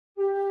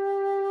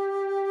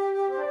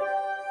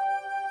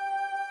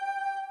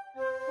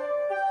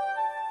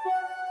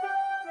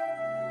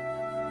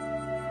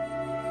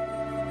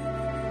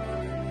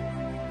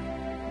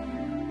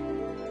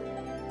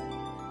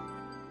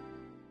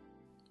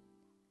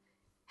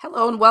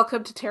Hello and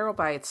welcome to Tarot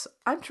Bites.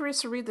 I'm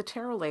Teresa Reed, the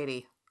Tarot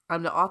Lady.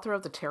 I'm the author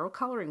of the Tarot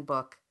Coloring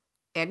Book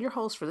and your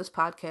host for this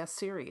podcast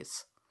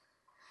series.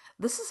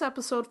 This is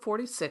episode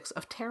 46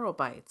 of Tarot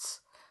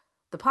Bites,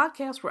 the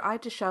podcast where I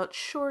dish out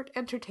short,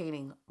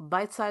 entertaining,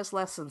 bite-sized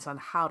lessons on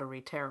how to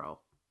read tarot.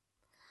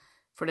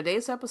 For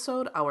today's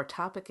episode, our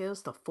topic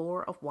is the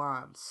Four of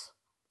Wands.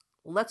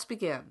 Let's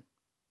begin.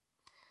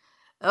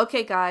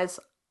 Okay, guys,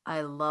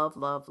 I love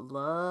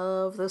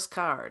this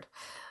card.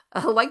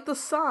 Like the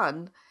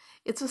sun,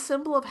 it's a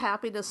symbol of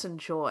happiness and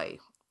joy.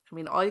 I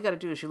mean, all you got to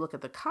do is you look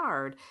at the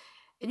card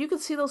and you can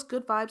see those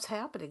good vibes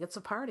happening. It's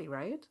a party,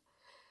 right?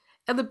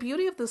 And the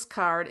beauty of this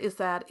card is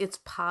that it's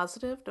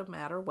positive no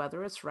matter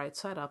whether it's right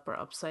side up or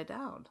upside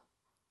down.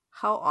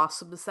 How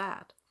awesome is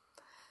that?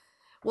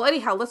 Well,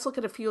 anyhow, let's look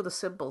at a few of the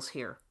symbols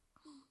here.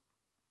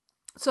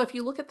 So if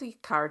you look at the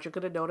card, you're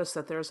going to notice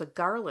that there's a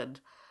garland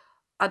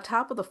on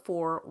top of the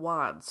four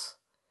wands.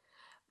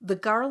 The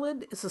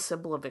garland is a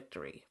symbol of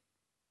victory.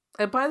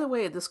 And by the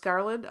way, this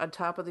garland on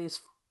top of these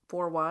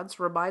four wands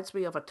reminds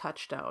me of a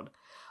touchdown.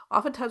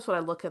 Oftentimes when I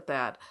look at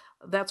that,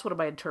 that's one of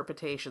my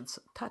interpretations.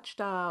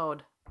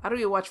 Touchdown. I don't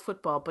even watch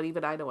football, but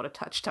even I know what a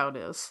touchdown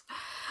is.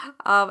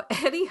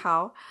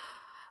 Anyhow,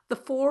 the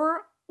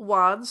four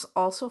wands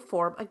also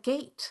form a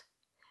gate.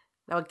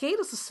 Now, a gate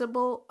is a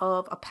symbol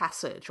of a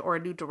passage or a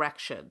new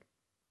direction.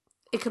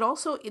 It can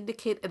also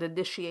indicate an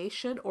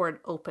initiation or an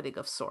opening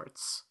of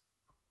sorts.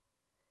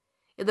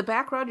 In the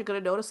background, you're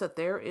going to notice that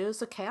there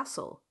is a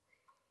castle.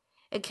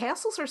 And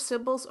castles are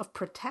symbols of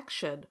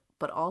protection,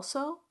 but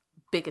also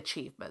big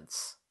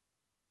achievements.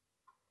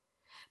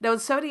 Now, in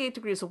 78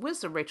 Degrees of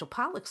Wisdom, Rachel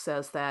Pollack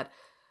says that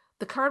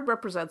the card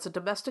represents a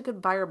domestic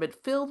environment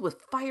filled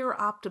with fire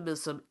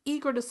optimism,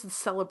 eagerness, and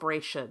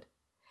celebration.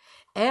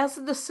 As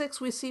in the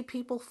six, we see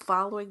people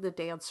following the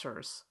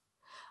dancers.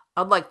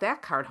 Unlike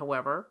that card,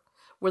 however,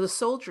 where the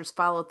soldiers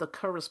followed the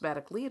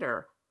charismatic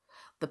leader,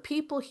 the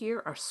people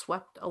here are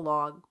swept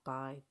along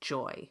by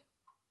joy.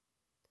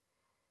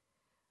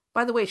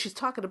 By the way, she's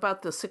talking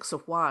about the Six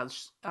of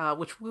Wands,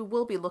 which we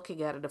will be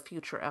looking at in a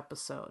future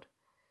episode.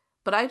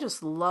 But I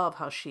just love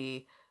how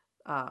she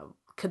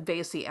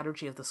conveys the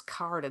energy of this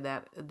card in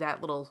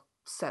that little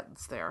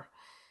sentence there.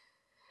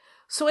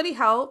 So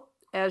anyhow,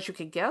 as you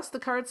can guess, the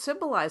card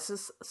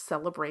symbolizes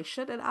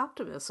celebration and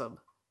optimism.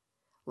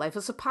 Life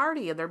is a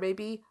party, and there may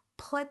be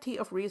plenty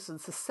of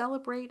reasons to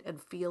celebrate and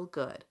feel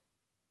good.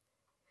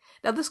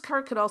 Now, this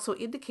card could also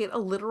indicate a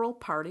literal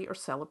party or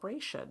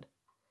celebration.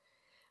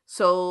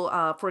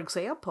 So, for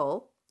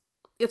example,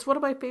 it's one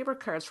of my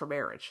favorite cards for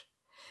marriage.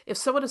 If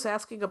someone is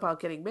asking about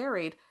getting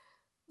married,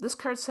 this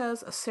card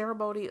says a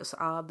ceremony is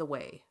on the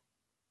way.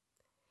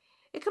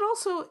 It can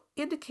also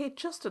indicate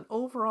just an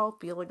overall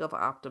feeling of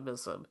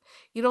optimism.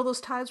 You know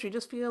those times where you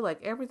just feel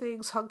like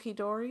everything's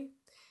hunky-dory?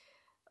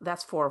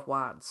 That's Four of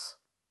Wands.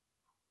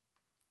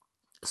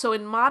 So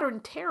in Modern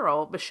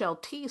Tarot, Michelle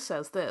T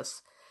says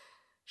this.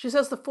 She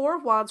says the Four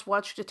of Wands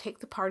wants you to take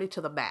the party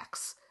to the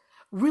max.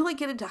 Really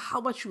get into how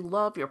much you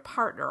love your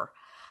partner,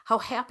 how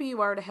happy you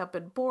are to have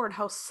been born,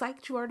 how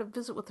psyched you are to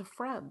visit with a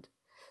friend.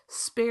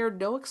 Spare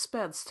no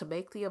expense to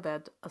make the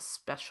event a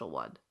special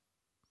one.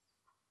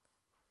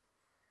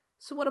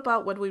 So what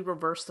about when we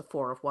reverse the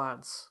Four of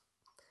Wands?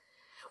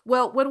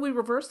 Well, when we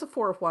reverse the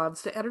Four of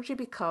Wands, the energy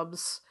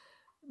becomes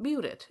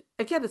muted.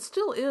 Again, it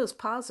still is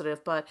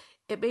positive, but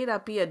it may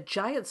not be a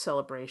giant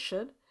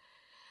celebration.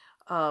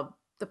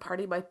 The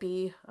party might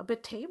be a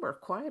bit tamer,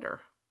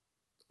 quieter.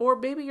 Or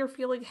maybe you're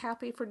feeling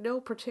happy for no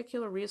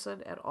particular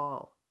reason at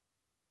all.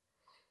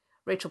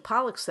 Rachel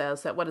Pollack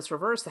says that when it's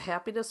reversed, the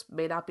happiness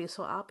may not be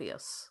so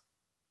obvious.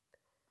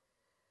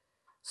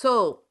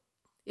 So,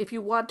 if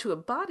you want to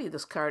embody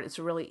this card, it's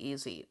really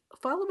easy.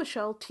 Follow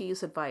Michelle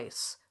T's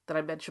advice that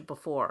I mentioned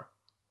before.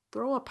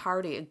 Throw a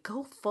party and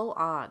go full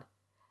on.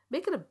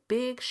 Make it a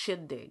big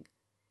shindig.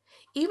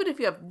 Even if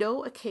you have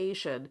no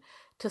occasion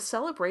to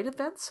celebrate,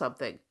 invent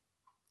something.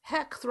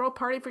 Heck, throw a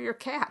party for your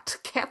cat.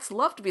 Cats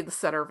love to be the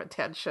center of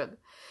attention.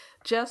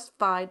 Just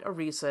find a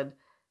reason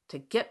to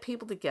get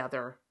people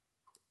together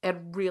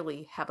and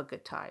really have a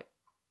good time.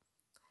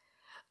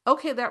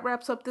 Okay, that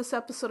wraps up this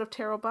episode of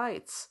Tarot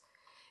Bites.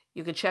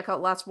 You can check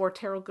out lots more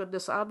tarot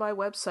goodness on my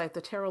website,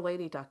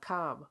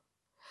 thetarotlady.com.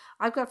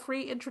 I've got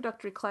free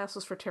introductory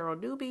classes for tarot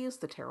newbies,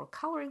 the Tarot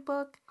Coloring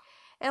Book,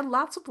 and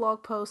lots of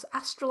blog posts,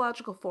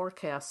 astrological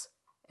forecasts,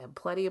 and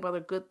plenty of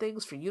other good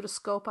things for you to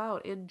scope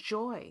out.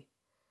 Enjoy!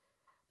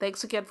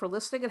 Thanks again for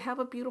listening and have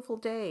a beautiful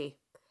day.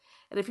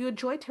 And if you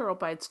enjoy Tarot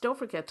Bites, don't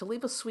forget to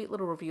leave a sweet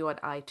little review on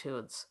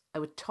iTunes. I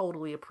would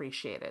totally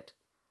appreciate it.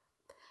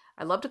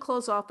 I love to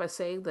close off by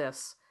saying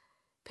this.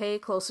 Pay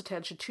close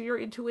attention to your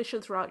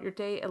intuition throughout your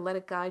day and let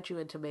it guide you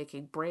into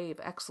making brave,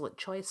 excellent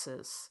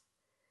choices.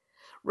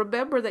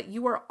 Remember that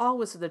you are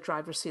always in the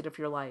driver's seat of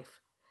your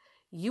life.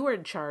 You are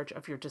in charge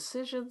of your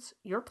decisions,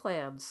 your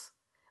plans,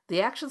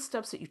 the action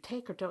steps that you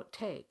take or don't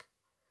take.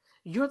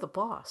 You're the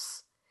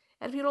boss.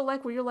 And if you don't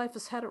like where your life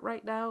is headed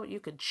right now, you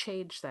can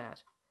change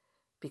that.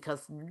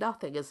 Because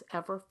nothing is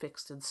ever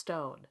fixed in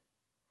stone.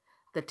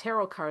 The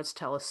tarot cards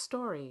tell a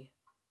story,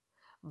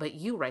 but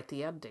you write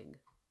the ending.